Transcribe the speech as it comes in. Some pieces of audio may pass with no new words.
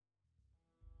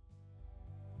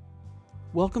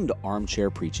Welcome to Armchair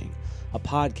Preaching, a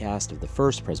podcast of the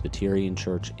First Presbyterian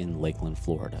Church in Lakeland,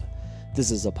 Florida.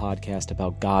 This is a podcast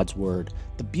about God's Word,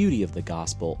 the beauty of the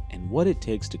gospel, and what it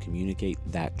takes to communicate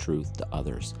that truth to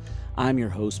others. I'm your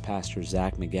host, Pastor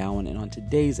Zach McGowan, and on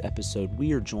today's episode,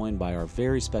 we are joined by our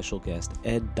very special guest,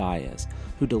 Ed Diaz,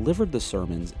 who delivered the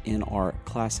sermons in our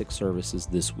classic services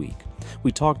this week.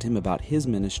 We talked to him about his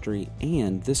ministry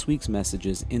and this week's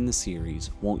messages in the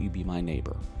series, Won't You Be My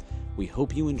Neighbor? We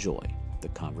hope you enjoy the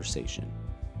conversation.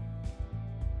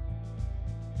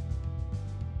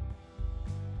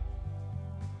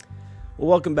 Well,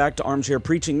 welcome back to Armchair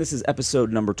Preaching. This is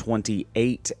episode number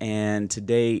 28, and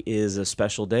today is a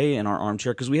special day in our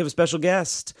armchair because we have a special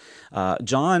guest.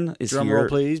 John is Drum here. roll,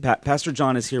 please. Pastor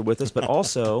John is here with us, but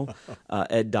also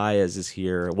Ed Diaz is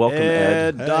here. Welcome,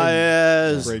 Ed. Ed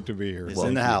Diaz. Great to be here. He's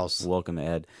in the house. Welcome,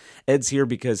 Ed. Ed's here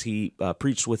because he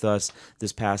preached with us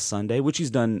this past Sunday, which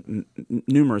he's done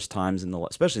numerous times,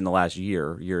 especially in the last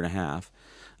year and a half.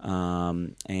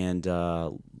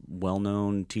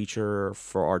 Well-known teacher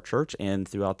for our church and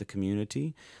throughout the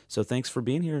community. So thanks for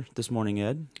being here this morning,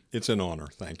 Ed. It's an honor.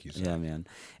 Thank you, sir. Yeah, man.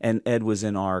 And Ed was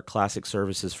in our classic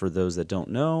services for those that don't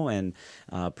know and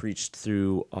preached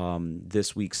through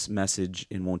this week's message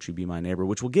in Won't You Be My Neighbor,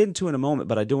 which we'll get into in a moment,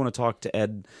 but I do want to talk to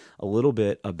Ed a little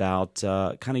bit about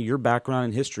kind of your background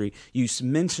and history. You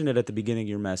mentioned it at the beginning of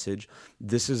your message.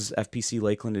 This is FPC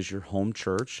Lakeland is your home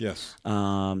church. Yes.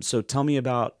 So tell me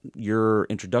about your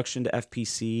introduction to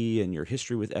FPC and your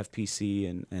history with FPC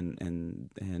and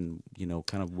you know,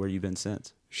 kind of where you've been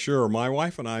since. Sure. My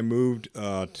wife and I moved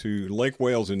to Lake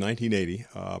Wales in 1980,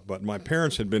 but my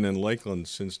parents had been in Lakeland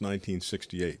since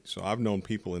 1968. So I've known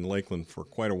people in Lakeland for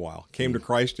quite a while. Came to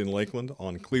Christ in Lakeland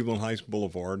on Cleveland Heights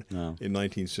Boulevard in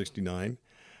 1969.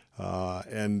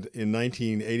 And in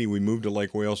 1980, we moved to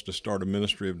Lake Wales to start a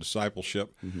ministry of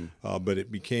discipleship, but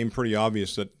it became pretty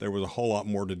obvious that there was a whole lot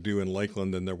more to do in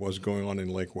Lakeland than there was going on in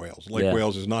Lake Wales. Lake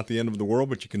Wales is not the end of the world,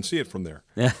 but you can see it from there.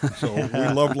 Yeah. So we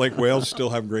love Lake Wales, still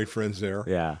have great friends there.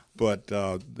 Yeah. But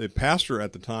the pastor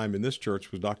at the time in this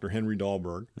church was Dr. Henry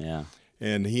Dahlberg. Yeah.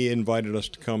 And he invited us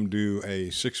to come do a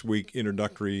 6-week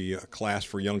introductory class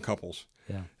for young couples.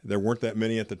 Yeah. There weren't that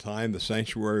many at the time. The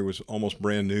sanctuary was almost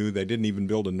brand new. They didn't even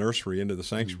build a nursery into the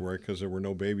sanctuary because there were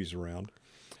no babies around.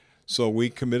 So we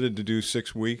committed to do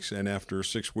 6 weeks, and after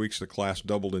 6 weeks, the class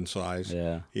doubled in size.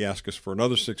 Yeah. He asked us for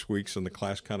another 6 weeks, and the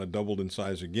class kind of doubled in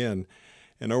size again.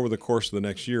 And over the course of the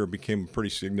next year, it became a pretty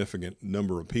significant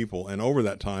number of people. And over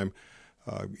that time,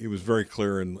 it was very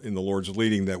clear in the Lord's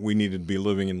leading that we needed to be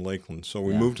living in Lakeland. So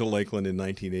we moved to Lakeland in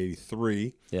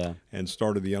 1983 and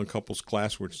started the young couples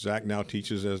class, which Zach now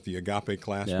teaches as the Agape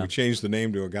class. We changed the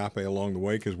name to Agape along the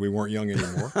way because we weren't young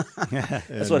anymore.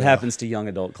 That's what happens to young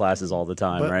adult classes all the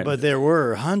time, right? But there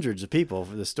were hundreds of people.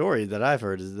 The story that I've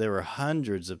heard is there were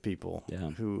hundreds of people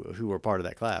who were part of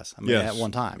that class. I mean, at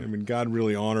one time. I mean, God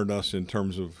really honored us in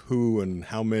terms of who and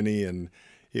how many, and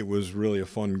it was really a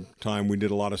fun time. We did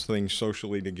a lot of things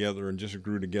socially together and just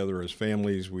grew together as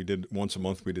families. We did once a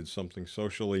month. We did something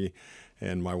socially,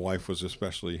 and my wife was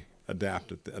especially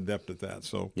adept at that.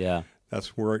 So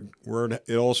that's where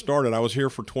it all started. I was here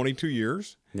for 22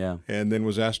 years, and then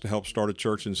was asked to help start a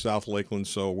church in South Lakeland.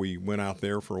 So we went out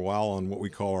there for a while on what we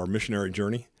call our missionary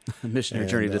journey.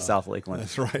 Journey to South Lakeland.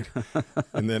 That's right.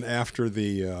 And then after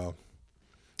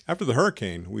the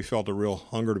hurricane, we felt a real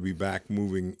hunger to be back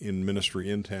moving in ministry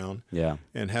in town. Yeah.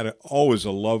 And had always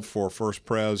a love for First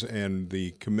Pres and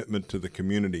the commitment to the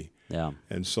community. Yeah.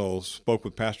 And so spoke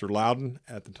with Pastor Loudon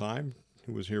at the time,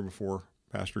 who was here before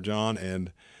Pastor John,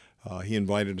 and he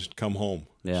invited us to come home.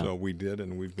 Yeah. So we did,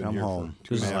 and we've been here for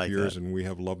 2.5 years, and we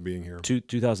have loved being here.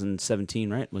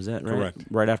 2017, right? Was that right? Correct.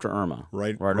 Right after Irma.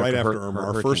 Right after Irma.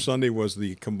 Our first Sunday was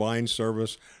the combined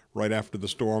service. Right after the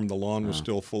storm, the lawn was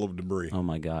still full of debris. Oh,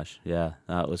 my gosh. Yeah,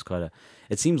 that was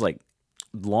it seems like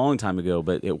a long time ago,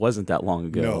 but it wasn't that long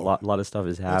ago. No. A lot of stuff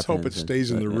has happened. Let's hope it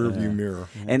stays in the rearview mirror.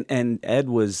 And Ed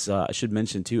was, I should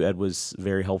mention too, Ed was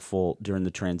very helpful during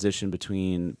the transition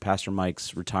between Pastor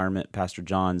Mike's retirement, Pastor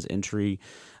John's entry.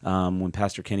 When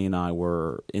Pastor Kenny and I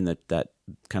were in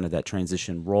that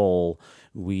transition role,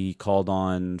 we called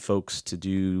on folks to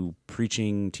do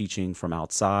preaching, teaching from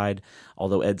outside.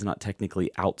 Although Ed's not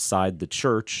technically outside the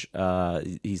church,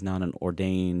 he's not an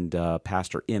ordained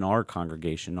pastor in our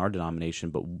congregation, our denomination,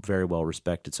 but very well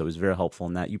respected. So it was very helpful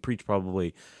in that. You preached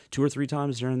probably 2 or 3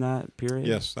 times during that period?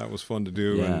 Yes, that was fun to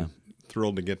do. And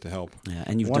thrilled to get to help. Yeah,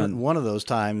 and one of those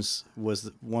times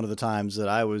was one of the times that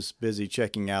I was busy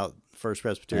checking out First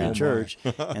Presbyterian Church,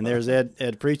 and there's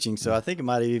Ed preaching. So I think it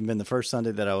might have even been the first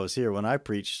Sunday that I was here when I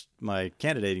preached my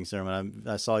candidating sermon.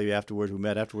 I saw you afterwards. We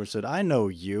met afterwards. Said, "I know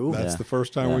you." That's the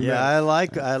first time we met. Yeah, I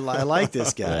like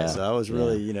this guy. So I was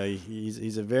really,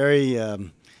 he's a very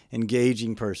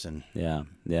engaging person. Yeah,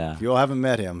 yeah. If you all haven't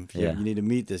met him, you need to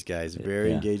meet this guy. He's a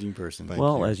very engaging person.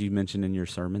 Well, as you mentioned in your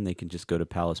sermon, they can just go to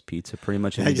Palace Pizza pretty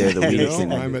much any day of the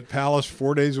week. I'm at Palace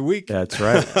 4 days a week. That's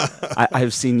right.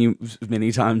 I've seen you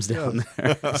many times down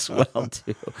there as well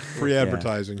too. Free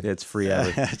advertising. It's free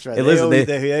advertising. That's right. Hey, listen,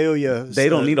 they owe you. They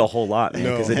don't need a whole lot,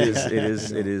 man, because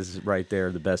it is right there,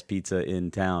 the best pizza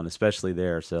in town, especially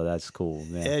there. So that's cool,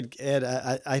 man. Ed,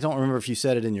 I don't remember if you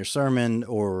said it in your sermon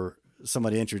or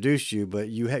somebody introduced you, but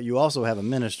you also have a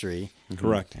ministry.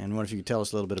 Correct. And what if you could tell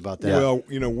us a little bit about that? Well,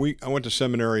 I went to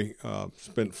seminary,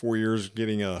 spent 4 years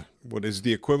getting what is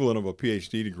the equivalent of a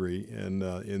PhD degree in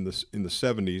the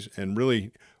 70s, and really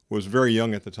was very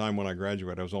young at the time when I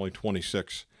graduated. I was only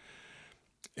 26,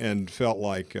 and felt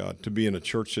like to be in a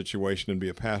church situation and be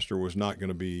a pastor was not going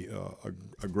to be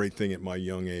a great thing at my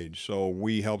young age. So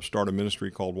we helped start a ministry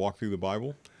called Walk Through the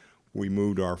Bible. We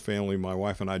moved our family, my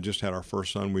wife and I just had our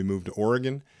first son. We moved to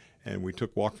Oregon, and we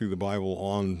took Walk Through the Bible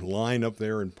online up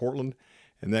there in Portland,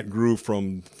 and that grew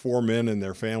from 4 men and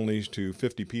their families to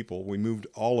 50 people. We moved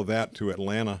all of that to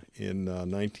Atlanta in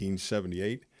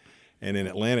 1978, and in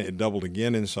Atlanta it doubled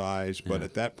again in size, but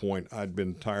at that point I'd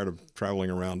been tired of traveling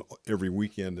around every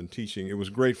weekend and teaching. It was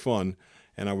great fun,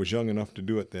 and I was young enough to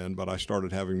do it then, but I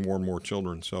started having more and more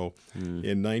children. So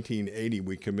in 1980,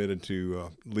 we committed to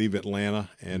leave Atlanta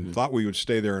and thought we would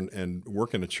stay there and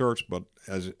work in a church, but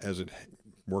as it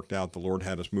worked out, the Lord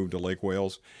had us move to Lake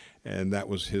Wales, and that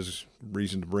was his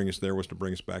reason to bring us there, was to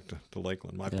bring us back to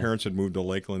Lakeland. My parents had moved to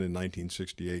Lakeland in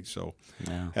 1968, so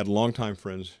had longtime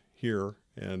friends here,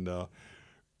 and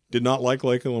did not like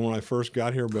Lakeland when I first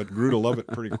got here, but grew to love it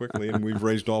pretty quickly, and we've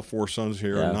raised all 4 sons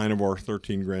here, and 9 of our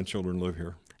 13 grandchildren live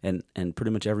here. And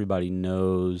pretty much everybody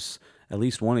knows at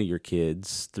least one of your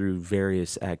kids through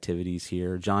various activities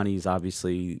here. Johnny's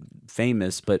obviously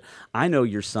famous, but I know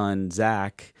your son,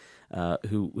 Zach,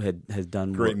 who has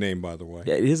done great name, by the way.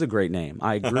 Yeah, it is a great name.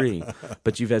 I agree.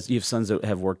 But you have sons that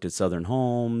have worked at Southern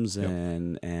Homes,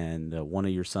 and one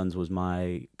of your sons was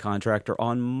my contractor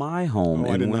on my home.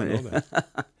 I did not know that.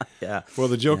 Yeah. Well,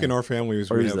 the joke in our family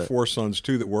is we have 4 sons,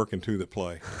 2 that work and 2 that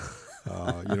play.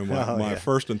 My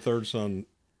first and third son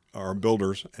are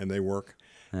builders, and they work.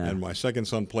 Yeah. And my second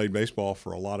son played baseball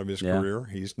for a lot of his career.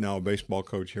 He's now a baseball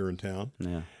coach here in town.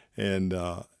 Yeah.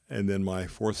 And then my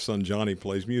 4th son, Johnny,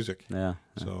 plays music. Yeah.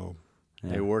 So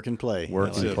they work and play.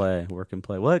 Work and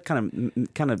play. Well, it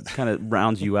kind of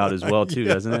rounds you out as well too,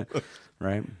 doesn't it?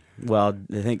 Right. Well,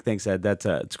 thanks, Ed.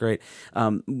 It's great.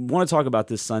 Want to talk about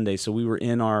this Sunday. So we were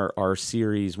in our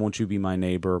series, Won't You Be My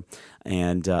Neighbor?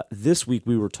 And this week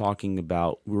we were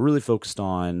really focused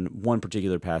on one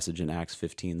particular passage in Acts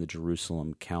 15, the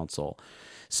Jerusalem Council.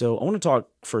 So I want to talk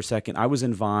for a second. I was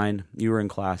in Vine, you were in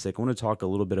Classic. I want to talk a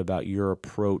little bit about your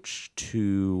approach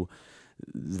to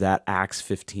that Acts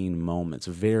 15 moment. It's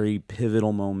a very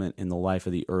pivotal moment in the life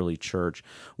of the early church.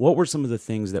 What were some of the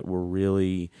things that were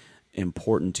really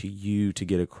important to you to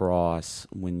get across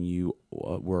when you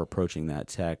were approaching that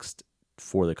text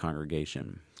for the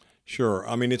congregation? Sure.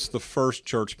 I mean, it's the first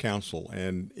church council,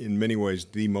 and in many ways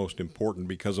the most important,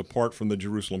 because apart from the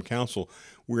Jerusalem Council,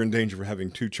 we're in danger of having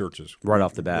 2 churches. Right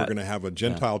off the bat. We're going to have a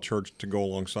Gentile church to go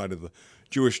alongside of the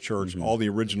Jewish church. All the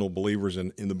original believers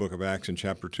in the book of Acts in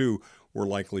chapter 2 were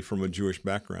likely from a Jewish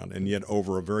background. And yet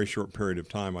over a very short period of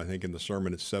time, I think in the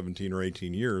sermon it's 17 or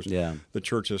 18 years, the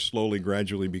church has slowly,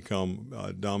 gradually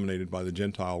become dominated by the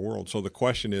Gentile world. So the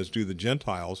question is, do the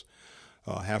Gentiles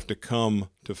have to come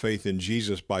to faith in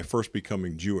Jesus by first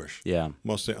becoming Jewish? Yeah.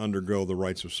 Must they undergo the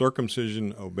rites of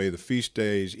circumcision, obey the feast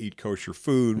days, eat kosher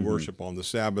food, worship on the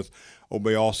Sabbath,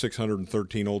 obey all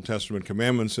 613 Old Testament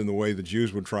commandments in the way the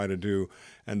Jews would try to do?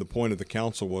 And the point of the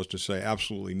council was to say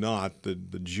absolutely not. The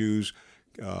Jews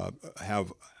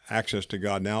have access to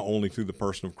God now only through the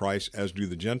person of Christ, as do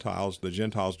the Gentiles. The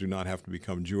Gentiles do not have to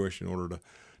become Jewish in order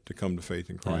to come to faith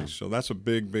in Christ. So that's a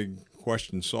big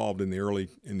question solved in the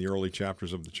early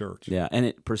chapters of the church. Yeah, and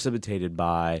it precipitated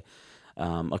by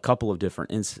a couple of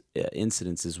different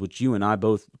incidences, which you and I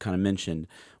both kind of mentioned.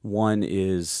 One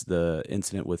is the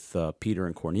incident with Peter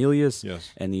and Cornelius,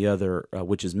 and the other,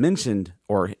 which is mentioned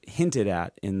or hinted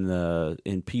at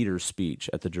in Peter's speech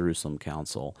at the Jerusalem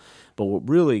Council. But what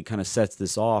really kind of sets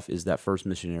this off is that first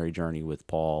missionary journey with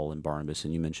Paul and Barnabas,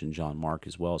 and you mentioned John Mark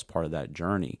as well as part of that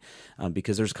journey,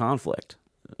 because there's conflict.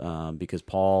 Because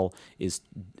Paul is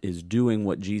doing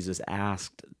what Jesus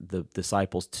asked the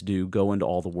disciples to do, go into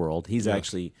all the world. He's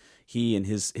he and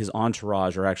his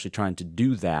entourage are actually trying to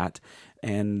do that,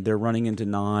 and they're running into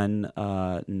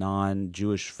non-Jewish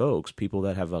folks, people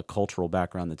that have a cultural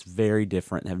background that's very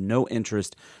different and have no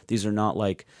interest. These are not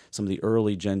like some of the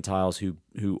early Gentiles who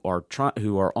are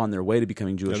on their way to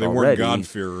becoming Jewish they already. weren't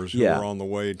God-fearers who were on the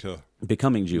way to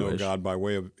becoming know Jewish. God by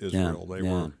way of Israel. They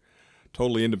were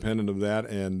totally independent of that,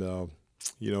 and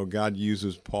God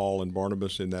uses Paul and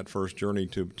Barnabas in that first journey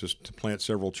to plant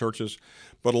several churches.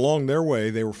 But along their way,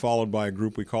 they were followed by a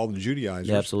group we call the Judaizers.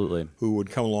 Yeah, absolutely. Who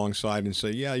would come alongside and say,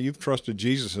 yeah, you've trusted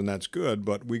Jesus, and that's good,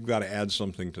 but we've got to add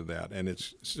something to that. And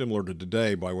it's similar to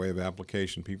today by way of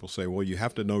application. People say, well, you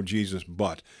have to know Jesus,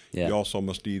 but you also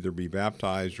must either be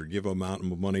baptized or give a amount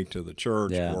of money to the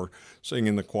church or sing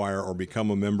in the choir or become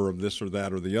a member of this or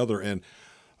that or the other. And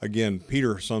again,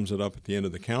 Peter sums it up at the end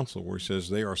of the council where he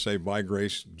says they are saved by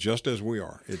grace just as we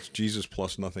are. It's Jesus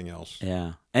plus nothing else.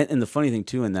 Yeah. And the funny thing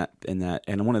too in that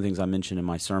and one of the things I mentioned in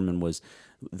my sermon was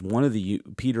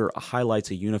Peter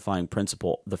highlights a unifying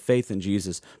principle, the faith in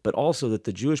Jesus, but also that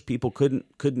the Jewish people couldn't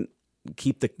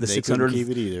keep the 600. Couldn't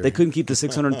keep it either. They couldn't keep the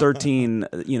 613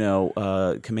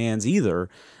 commands either.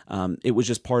 It was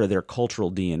just part of their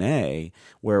cultural DNA,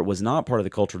 where it was not part of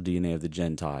the cultural DNA of the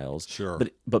Gentiles. Sure.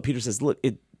 But Peter says, look,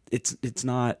 it's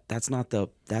not that's not the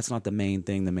main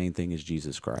thing. The main thing is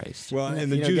Jesus Christ. Well, and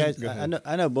the Jews, guys,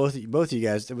 I know both of you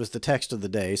guys. It was the text of the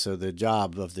day, so the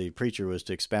job of the preacher was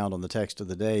to expound on the text of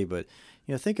the day. But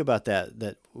think about that.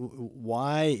 That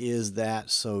why is that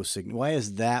so? Why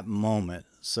is that moment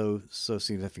so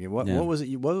significant? What was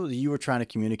it? What was it you were trying to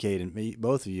communicate, and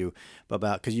both of you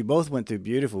about? Because you both went through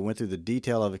the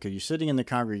detail of it. Because you're sitting in the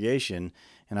congregation,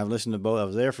 and I've listened to both. I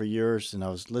was there for yours, and I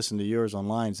was listening to yours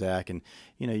online, Zach. And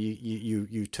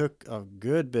you took a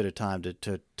good bit of time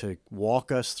to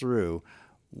walk us through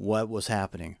what was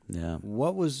happening. Yeah.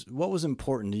 What was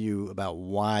important to you about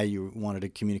why you wanted to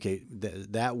communicate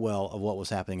that well of what was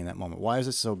happening in that moment? Why is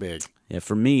it so big? Yeah,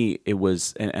 for me, it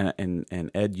was,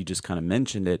 and Ed, you just kind of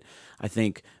mentioned it. I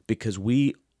think because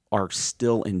we are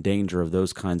still in danger of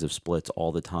those kinds of splits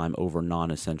all the time over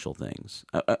non-essential things.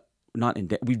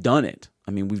 We've done it.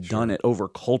 I mean, we've done it over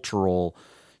cultural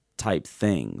type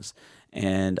things,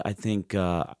 and I think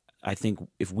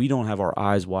if we don't have our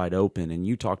eyes wide open, and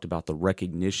you talked about the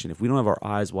recognition, if we don't have our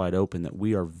eyes wide open that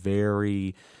we are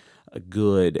very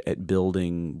good at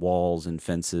building walls and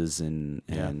fences and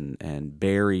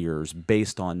barriers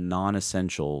based on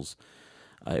non-essentials,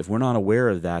 if we're not aware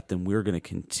of that, then we're going to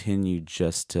continue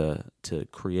just to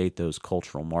create those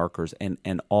cultural markers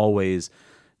and always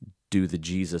do the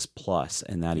Jesus plus,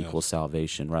 and that equals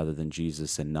salvation, rather than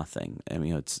Jesus and nothing. I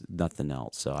mean, it's nothing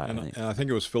else. So I think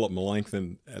it was Philip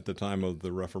Melanchthon at the time of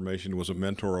the Reformation was a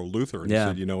mentor of Luther, and he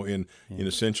said, in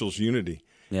essentials unity,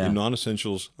 in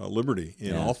non-essentials liberty,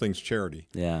 in all things charity.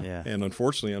 And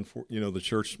unfortunately, the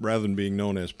church, rather than being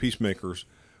known as peacemakers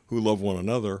who love one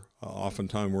another,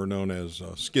 oftentimes we're known as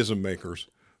schism makers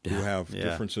who have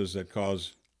differences that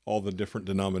cause all the different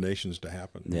denominations to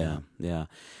happen.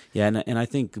 And I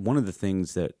think one of the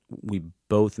things that we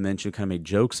both mentioned, kind of made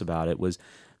jokes about it, was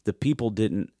the people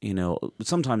didn't,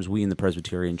 sometimes we in the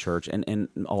Presbyterian Church and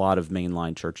a lot of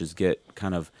mainline churches get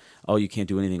kind of, you can't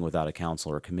do anything without a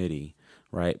council or a committee,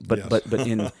 right? But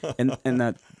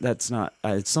that's not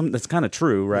that's kind of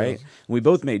true, right? Yes. We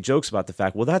both made jokes about the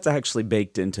fact, well, that's actually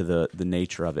baked into the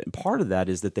nature of it. And part of that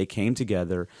is that they came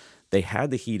together, they had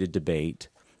the heated debate,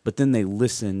 but then they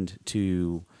listened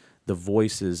to the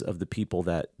voices of the people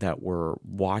that were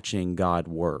watching God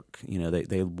work.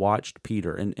 They watched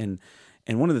Peter, and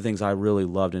one of the things I really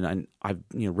loved, and I've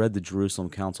read the Jerusalem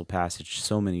Council passage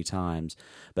so many times,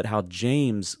 but how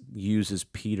James uses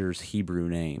Peter's Hebrew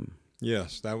name.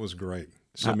 Yes, that was great,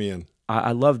 Simeon.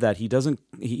 I love that he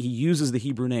uses the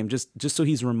Hebrew name just so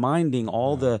he's reminding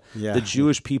all the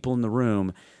Jewish people in the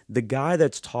room. The guy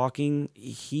that's talking,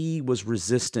 he was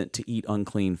resistant to eat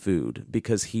unclean food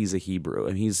because he's a Hebrew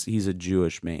and he's a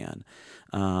Jewish man.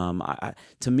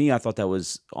 To me, I thought that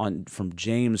was from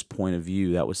James' point of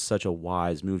view, that was such a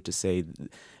wise move to say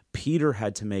Peter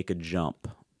had to make a jump.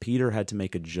 Peter had to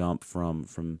make a jump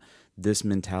from this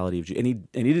mentality of Jew, and he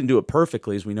didn't do it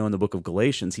perfectly, as we know in the book of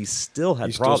Galatians. He still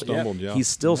had problems. He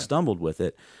still stumbled with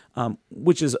it,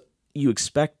 which is. You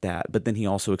expect that, but then he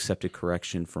also accepted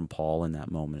correction from Paul in that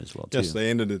moment as well, too. Yes, they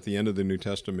ended at the end of the New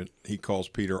Testament. He calls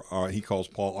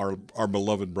Paul our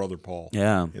beloved brother Paul.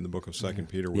 In the book of 2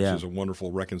 Peter, which is a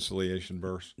wonderful reconciliation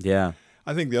verse. Yeah,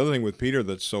 I think the other thing with Peter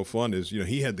that's so fun is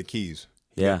he had the keys.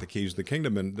 He had the keys to the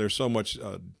kingdom, and there's so much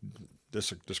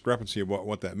discrepancy of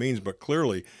what that means. But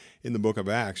clearly, in the book of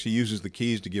Acts, he uses the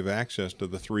keys to give access to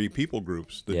the three people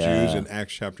groups. The Jews in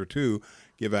Acts chapter 2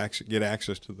 get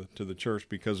access to the church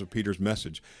because of Peter's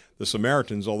message. The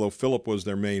Samaritans, although Philip was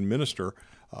their main minister,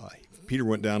 Peter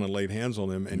went down and laid hands on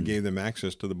them and gave them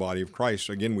access to the body of Christ.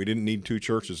 Again, we didn't need two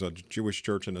churches, a Jewish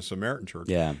church and a Samaritan church.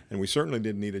 Yeah. And we certainly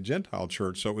didn't need a Gentile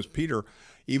church. So it was Peter,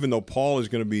 even though Paul is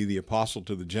going to be the apostle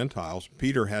to the Gentiles,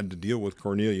 Peter had to deal with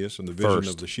Cornelius and the vision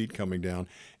of the sheet coming down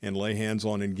and lay hands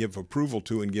on and give approval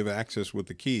to and give access with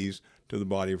the keys to the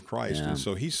body of Christ. Yeah. And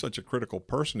so he's such a critical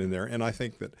person in there. And I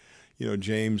think that,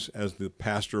 James, as the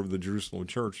pastor of the Jerusalem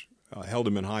church, held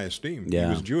him in high esteem. Yeah. He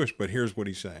was Jewish, but here's what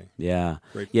he's saying. Yeah,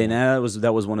 Great yeah, point. and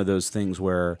that was one of those things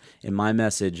where in my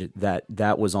message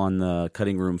that was on the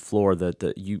cutting room floor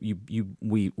that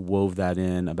we wove that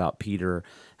in about Peter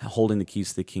holding the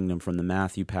keys to the kingdom from the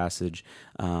Matthew passage,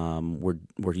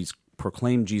 where he's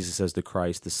proclaimed Jesus as the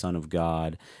Christ, the Son of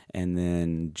God, and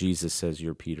then Jesus says,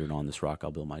 "You're Peter, and on this rock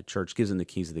I'll build my church." Gives him the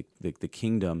keys of the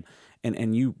kingdom,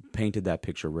 and you painted that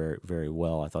picture very, very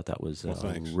well. I thought that was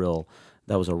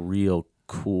a real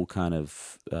cool kind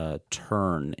of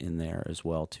turn in there as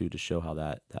well too, to show how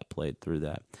that played through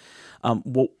that.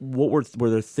 What were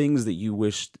there things that you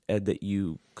wished, Ed, that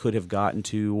you could have gotten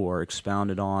to or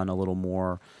expounded on a little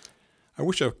more? I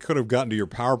wish I could have gotten to your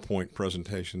PowerPoint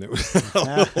presentation. It was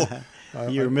a little,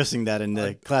 You were missing that in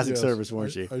the classic yes, service,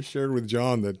 weren't you? I shared with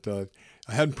John that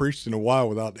I hadn't preached in a while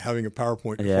without having a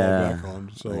PowerPoint to fall back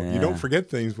on. So you don't forget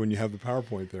things when you have the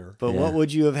PowerPoint there. But what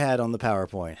would you have had on the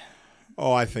PowerPoint?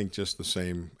 Oh, I think just the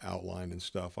same outline and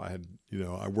stuff. I had,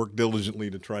 I worked diligently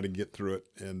to try to get through it,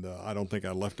 and I don't think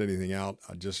I left anything out.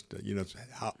 I just,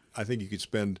 I think you could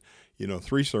spend,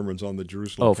 3 sermons on the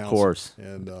Jerusalem Council. Of course.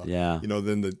 And,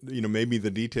 then maybe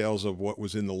the details of what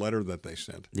was in the letter that they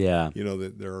sent. Yeah.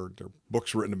 That there are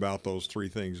books written about those 3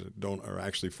 things are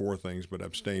actually 4 things, but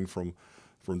abstain from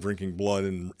drinking blood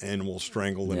and animals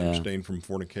strangled and abstain from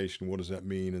fornication. What does that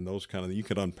mean? And those kind of, you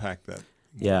could unpack that.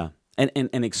 Yeah.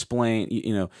 And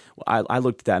explain, I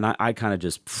looked at that and I kind of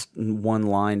just one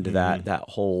line to that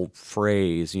whole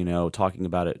phrase, talking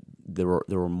about it. There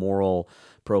were moral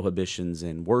prohibitions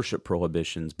and worship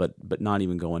prohibitions, but not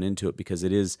even going into it, because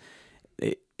it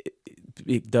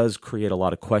does create a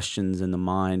lot of questions in the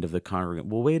mind of the congregant.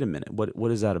 Well, wait a minute,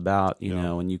 what is that about? You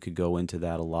know, and you could go into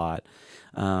that a lot.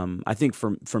 I think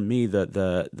for me,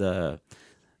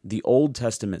 the Old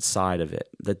Testament side of it,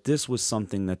 that this was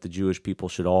something that the Jewish people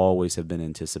should always have been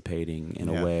anticipating in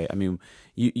a way. I mean,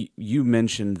 you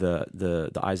mentioned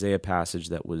the Isaiah passage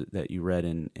that you read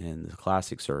in the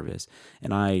classic service,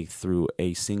 and I threw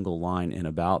a single line in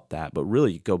about that. But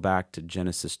really, you go back to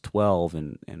Genesis 12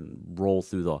 and roll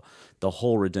through the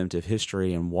whole redemptive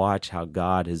history and watch how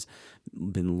God has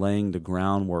been laying the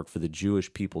groundwork for the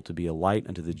Jewish people to be a light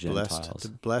unto the Gentiles.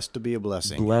 Blessed to be a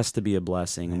blessing. Blessed to be a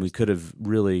blessing. Yes. And we could have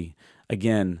really,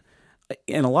 again,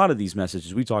 in a lot of these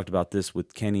messages, we talked about this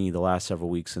with Kenny the last several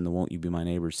weeks in the Won't You Be My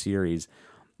Neighbor series.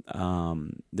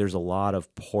 There's a lot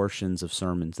of portions of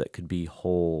sermons that could be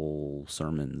whole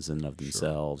sermons in of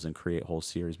themselves and create whole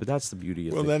series. But that's the beauty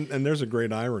of it. Well, and there's a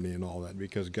great irony in all that,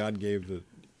 because God gave the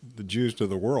Jews to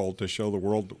the world to show the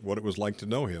world what it was like to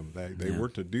know him. They were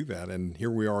to do that. And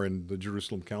here we are in the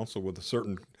Jerusalem Council with a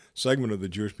certain segment of the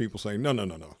Jewish people saying,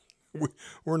 no.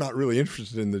 We're not really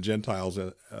interested in the Gentiles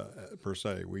per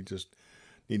se. We just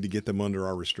need to get them under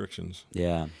our restrictions.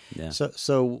 Yeah.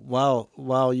 So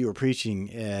while you were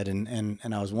preaching, Ed, and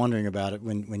I was wondering about it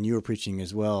when you were preaching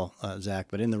as well, Zach,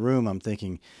 but in the room I'm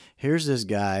thinking, here's this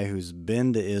guy who's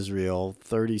been to Israel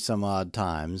 30 some odd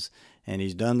times, and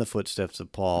he's done the footsteps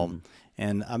of Paul.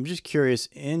 And I'm just curious,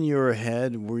 in your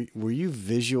head, were you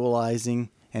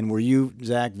visualizing, and were you,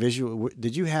 Zach,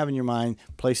 did you have in your mind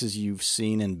places you've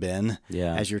seen and been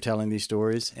as you're telling these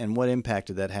stories? And what impact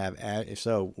did that have? If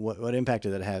so, what impact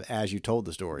did that have as you told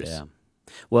the stories? Yeah.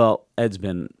 Well, Ed's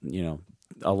been,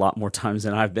 a lot more times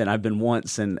than I've been. I've been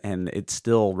once, and it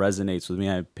still resonates with me.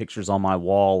 I have pictures on my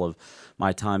wall of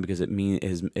my time because it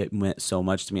meant so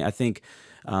much to me. I think,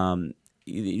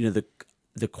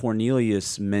 the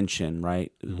Cornelius mention,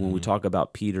 right? Mm-hmm. When we talk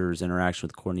about Peter's interaction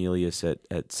with Cornelius at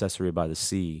Caesarea by the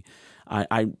Sea,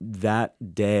 I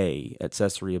that day at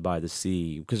Caesarea by the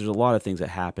Sea, because there's a lot of things that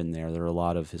happened there. There are a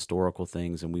lot of historical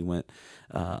things, and we went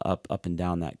up and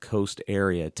down that coast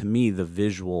area. To me, the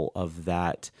visual of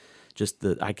that,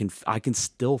 I can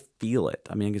still feel it.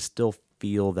 I mean, I can still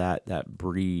feel that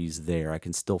breeze there. I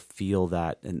can still feel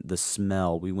that, and the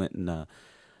smell. We went in a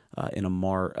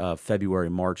February,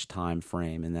 March time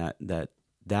frame, and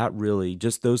that really,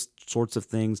 just those sorts of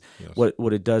things,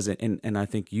 what it does, and I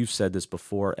think you've said this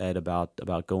before, Ed,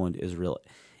 about going to Israel.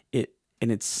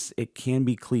 It can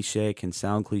be cliche, it can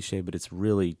sound cliche, but it's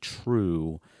really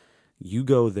true. You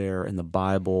go there, and the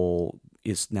Bible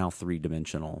is now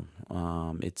 3-dimensional.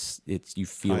 It's you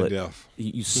feel High it, def.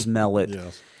 you smell it,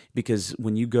 Yes. because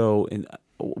when you go and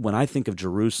when I think of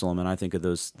Jerusalem and I think of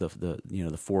those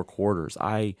the four quarters,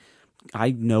 I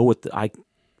know I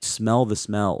smell the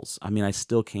smells. I mean, I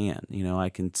still can.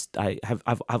 I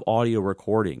have audio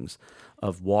recordings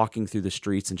of walking through the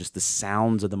streets and just the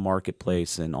sounds of the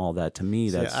marketplace and all that. To me,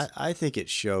 that's I think it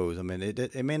shows. I mean,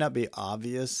 it may not be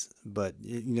obvious, but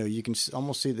you can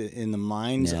almost see that in the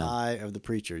mind's eye of the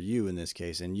preacher, you in this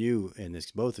case, and you in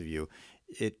this, both of you.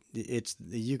 It's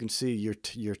you can see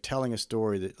you're telling a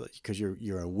story that because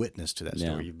you're a witness to that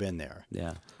story. Yeah. You've been there.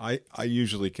 yeah. I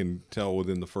usually can tell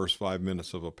within the first 5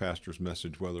 minutes of a pastor's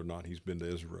message whether or not he's been to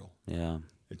Israel. Yeah.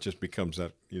 It just becomes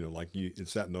that,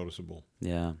 it's that noticeable.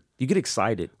 Yeah. You get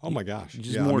excited. Oh my gosh!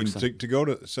 Just Yeah, more I mean, excited. to go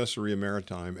to Caesarea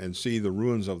Maritime and see the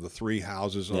ruins of the 3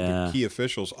 houses of the key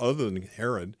officials other than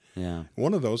Herod. Yeah.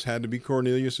 One of those had to be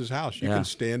Cornelius's house. You can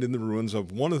stand in the ruins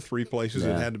of one of the 3 places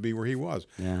that had to be where he was.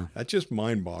 Yeah. That's just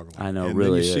mind-boggling. I know, and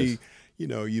really then you is.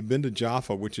 see, you've been to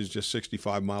Jaffa, which is just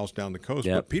 65 miles down the coast,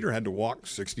 but Peter had to walk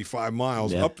 65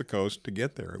 miles up the coast to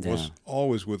get there. It was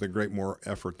always with a great more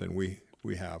effort than we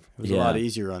have. It was a lot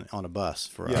easier on a bus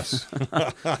for us.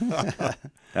 Yes.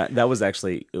 That was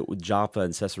actually Jaffa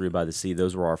and Caesarea by the Sea.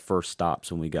 Those were our first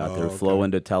stops when we got there. okay. Flew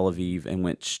into Tel Aviv and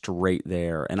went straight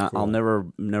there. And I'll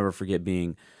never forget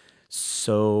being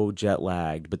so jet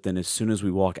lagged. But then as soon as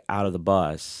we walk out of the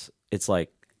bus, it's like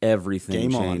everything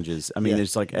Game on. changes. I mean,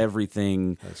 it's like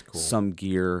everything. That's cool. Some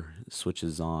gear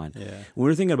switches on. Yeah. When we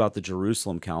were thinking about the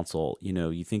Jerusalem Council,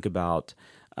 you think about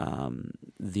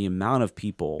the amount of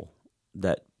people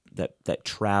that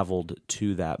traveled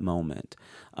to that moment.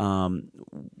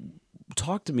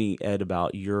 Talk to me, Ed,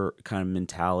 about your kind of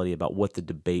mentality about what the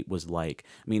debate was like.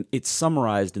 I mean, it's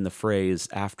summarized in the phrase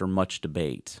 "after much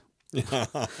debate."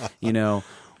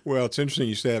 Well, it's interesting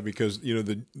you say that because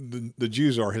the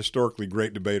Jews are historically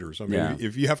great debaters. I mean,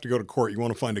 if you have to go to court, you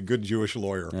want to find a good Jewish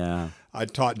lawyer. Yeah. I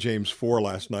taught James 4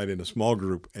 last night in a small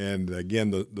group, and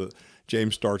again, the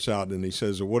James starts out and he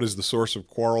says, "What is the source of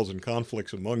quarrels and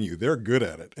conflicts among you?" They're good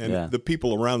at it, and the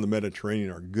people around the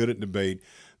Mediterranean are good at debate.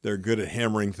 They're good at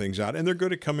hammering things out, and they're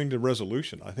good at coming to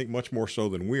resolution. I think much more so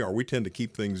than we are. We tend to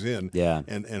keep things in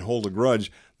and hold a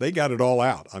grudge. They got it all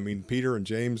out. I mean, Peter and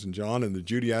James and John and the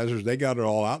Judaizers, they got it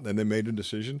all out, and then they made a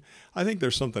decision. I think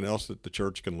there's something else that the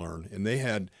church can learn, and they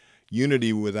had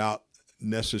unity without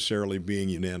necessarily being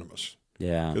unanimous.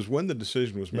 Yeah. Because when the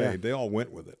decision was made, they all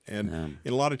went with it. And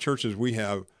in a lot of churches, we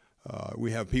have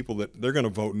people that they're going to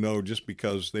vote no just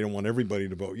because they don't want everybody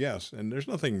to vote yes. And there's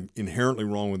nothing inherently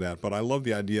wrong with that. But I love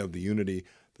the idea of the unity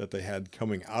that they had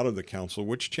coming out of the council,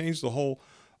 which changed the whole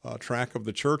track of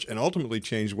the church and ultimately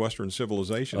changed Western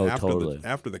civilization.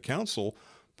 After the council,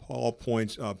 Paul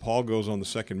goes on the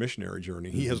second missionary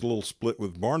journey. He has a little split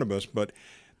with Barnabas, but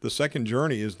the second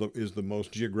journey is the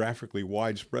most geographically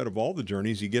widespread of all the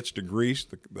journeys. He gets to Greece,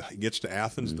 he gets to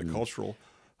Athens, the cultural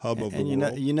hub of the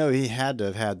world. He had to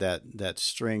have had that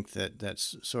strength,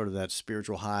 that's sort of that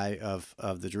spiritual high of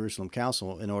the Jerusalem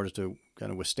Council in order to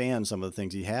kind of withstand some of the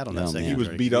things he had on that second He was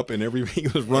journey. beat up he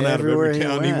was run out of every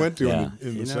town he went to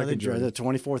in the second journey. The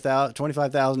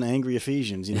 25,000 angry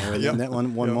Ephesians, in that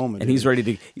one moment. And he's ready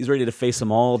to face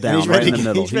them all down right in the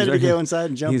middle. He's ready to go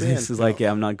inside and jump in. He's like,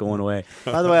 I'm not going away.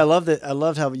 By the way, I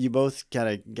loved how you both kind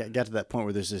of got to that point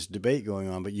where there's this debate going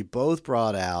on, but you both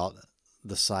brought out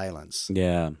the silence.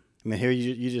 Yeah. I mean, here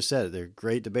you just said it. They're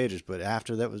great debaters, but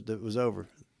after that was over,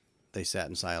 they sat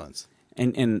in silence.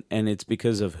 And it's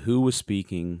because of who was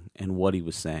speaking and what he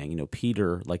was saying.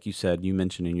 Peter, like you said, you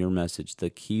mentioned in your message, the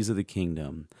keys of the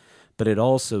kingdom, but it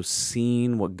also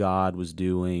seen what God was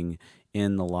doing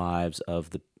in the lives of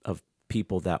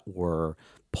people that were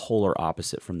polar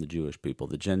opposite from the Jewish people,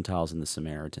 the Gentiles and the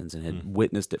Samaritans, and had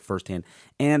witnessed it firsthand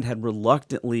and had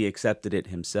reluctantly accepted it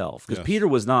himself. Because Peter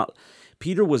was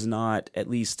not, at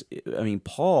least, I mean,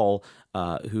 Paul,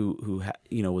 who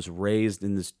was raised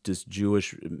in this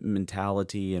Jewish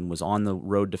mentality and was on the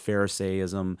road to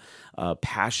Pharisaism,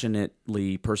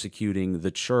 passionately persecuting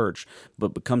the church,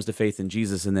 but comes to faith in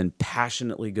Jesus and then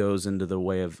passionately goes into the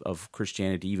way of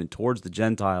Christianity, even towards the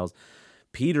Gentiles.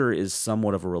 Peter is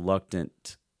somewhat of a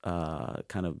reluctant,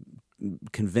 kind of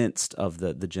convinced of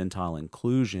the Gentile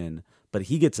inclusion, but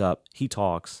he gets up, he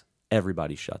talks,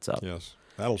 everybody shuts up. Yes,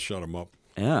 that'll shut him up.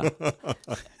 Yeah.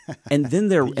 And then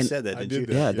You said that, did you?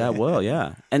 Yeah, that will,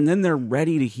 yeah. And then they're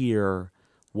ready to hear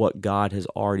what God has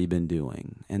already been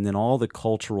doing. And then all the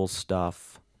cultural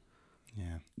stuff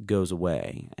goes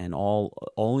away. And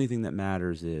only thing that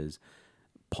matters is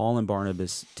Paul and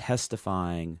Barnabas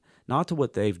testifying not to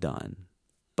what they've done,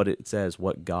 but it says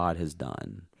what God has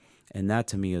done. And that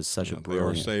to me is such a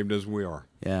brilliant. They are saved as we are.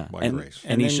 Yeah, by grace.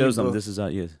 And he shows them this is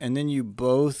yes. And then you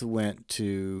both went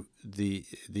to the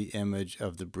image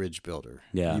of the bridge builder.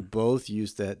 Yeah, you both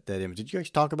used that image. Did you guys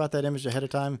talk about that image ahead of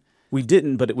time? We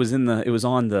didn't, but it was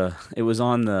on the insert. It was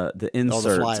on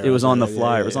the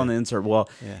flyer. It was on the insert. Well,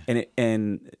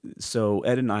 and so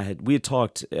Ed and I had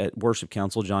talked at worship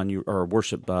council. John,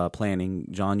 worship planning.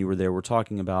 John, you were there. We're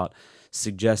talking about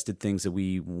suggested things that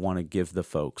we want to give the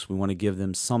folks. We want to give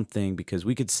them something, because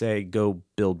we could say, go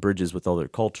build bridges with other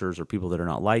cultures or people that are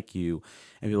not like you,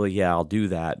 and be like, yeah, I'll do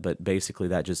that. But basically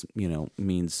that just,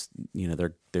 means,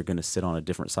 they're going to sit on a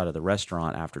different side of the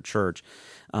restaurant after church.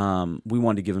 We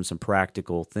wanted to give them some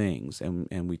practical things.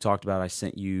 And we talked about, I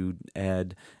sent you,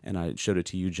 Ed, and I showed it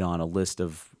to you, John, a list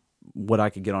of what I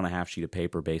could get on a half sheet of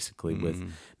paper, basically, with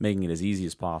making it as easy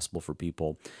as possible for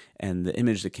people. And the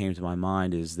image that came to my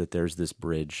mind is that there's this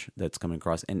bridge that's coming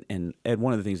across. And Ed,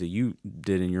 one of the things that you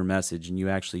did in your message, and you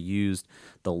actually used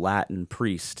the Latin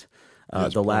priest.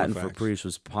 The Latin for priest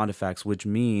was pontifex, which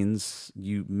means,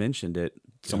 you mentioned it,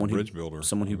 bridge builder.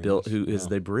 Someone who is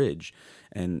the bridge.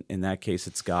 And in that case,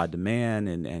 it's God to man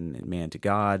and man to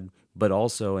God. But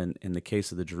also in the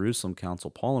case of the Jerusalem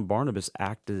Council, Paul and Barnabas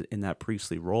acted in that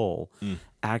priestly role,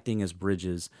 acting as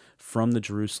bridges from the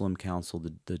Jerusalem Council,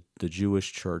 the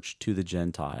Jewish church, to the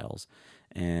Gentiles.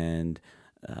 And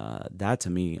that, to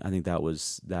me, I think that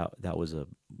was a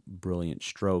brilliant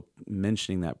stroke,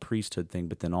 mentioning that priesthood thing,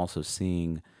 but then also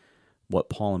seeing what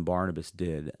Paul and Barnabas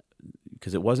did.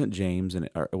 Because it wasn't James and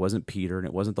it wasn't Peter and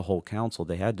it wasn't the whole council.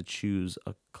 They had to choose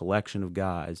a collection of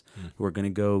guys who were going to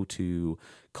go to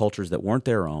cultures that weren't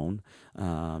their own,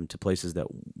 to places that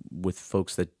with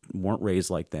folks that weren't raised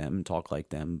like them and talk like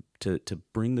them, to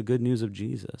bring the good news of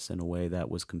Jesus in a way that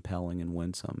was compelling and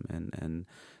winsome. And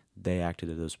they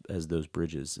acted as those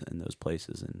bridges in those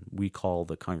places. And we call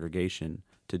the congregation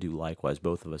to do likewise.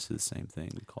 Both of us do the same thing.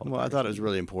 Well, I thought it was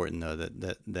really important, though,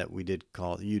 that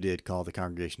you did call the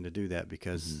congregation to do that,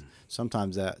 because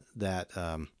sometimes that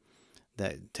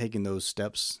taking those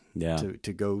steps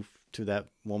to go to that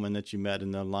woman that you met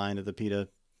in the line at the pita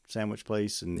sandwich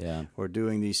place, and or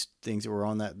doing these things that were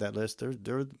on that list,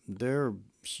 they're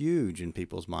huge in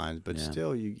people's minds. But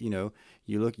still, you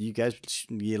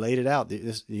laid it out.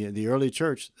 The early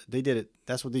church, they did it.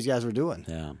 That's what these guys were doing.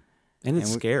 Yeah. And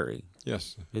it's scary.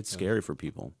 Yes. It's scary for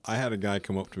people. I had a guy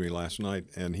come up to me last night,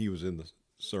 and he was in the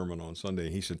sermon on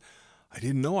Sunday. He said, I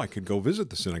didn't know I could go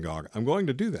visit the synagogue. I'm going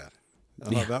to do that.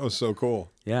 That was so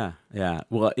cool. Yeah.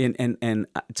 Well, and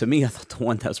to me, I thought the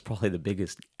one that was probably the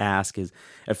biggest ask is,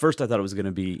 at first I thought it was going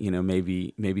to be,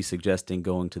 maybe suggesting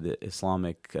going to the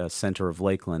Islamic Center of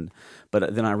Lakeland,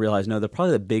 but then I realized, no,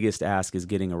 probably the biggest ask is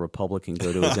getting a Republican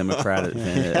go to a Democratic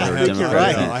event.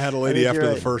 I had a lady after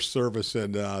the first service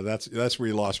said, "That's where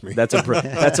you lost me." That's a bridge.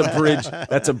 That's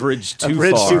a bridge too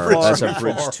far. That's a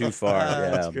bridge too far. Yeah.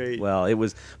 That's great. Well, it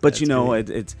was, but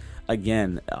it's.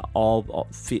 Again, all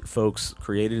folks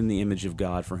created in the image of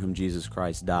God, for whom Jesus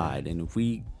Christ died. And if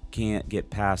we can't get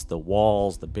past the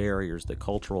walls, the barriers, the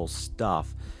cultural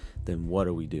stuff, then what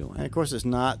are we doing? And of course, it's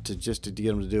not to get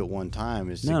them to do it one time.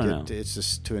 It's it's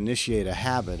just to initiate a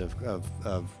habit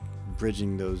of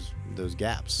bridging those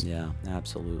gaps. Yeah,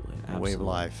 absolutely. A way of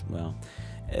life. Well,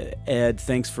 Ed,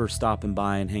 thanks for stopping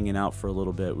by and hanging out for a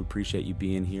little bit. We appreciate you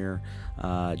being here.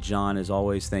 John, as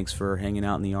always, thanks for hanging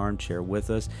out in the armchair with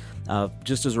us.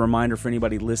 Just as a reminder for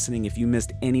anybody listening, if you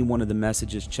missed any one of the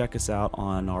messages, check us out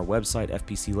on our website,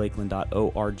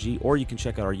 fpclakeland.org, or you can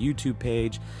check out our YouTube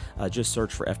page. Just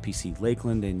search for FPC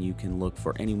Lakeland, and you can look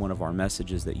for any one of our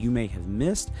messages that you may have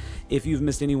missed. If you've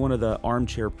missed any one of the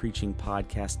Armchair Preaching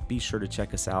podcasts, be sure to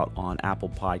check us out on Apple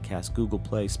Podcasts, Google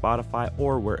Play, Spotify,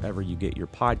 or wherever you get your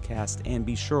podcast, and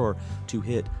be sure to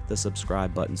hit the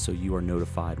subscribe button so you are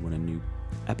notified when a new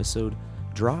episode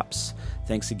drops.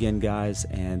 Thanks again, guys,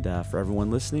 and for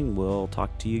everyone listening, we'll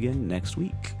talk to you again next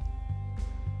week.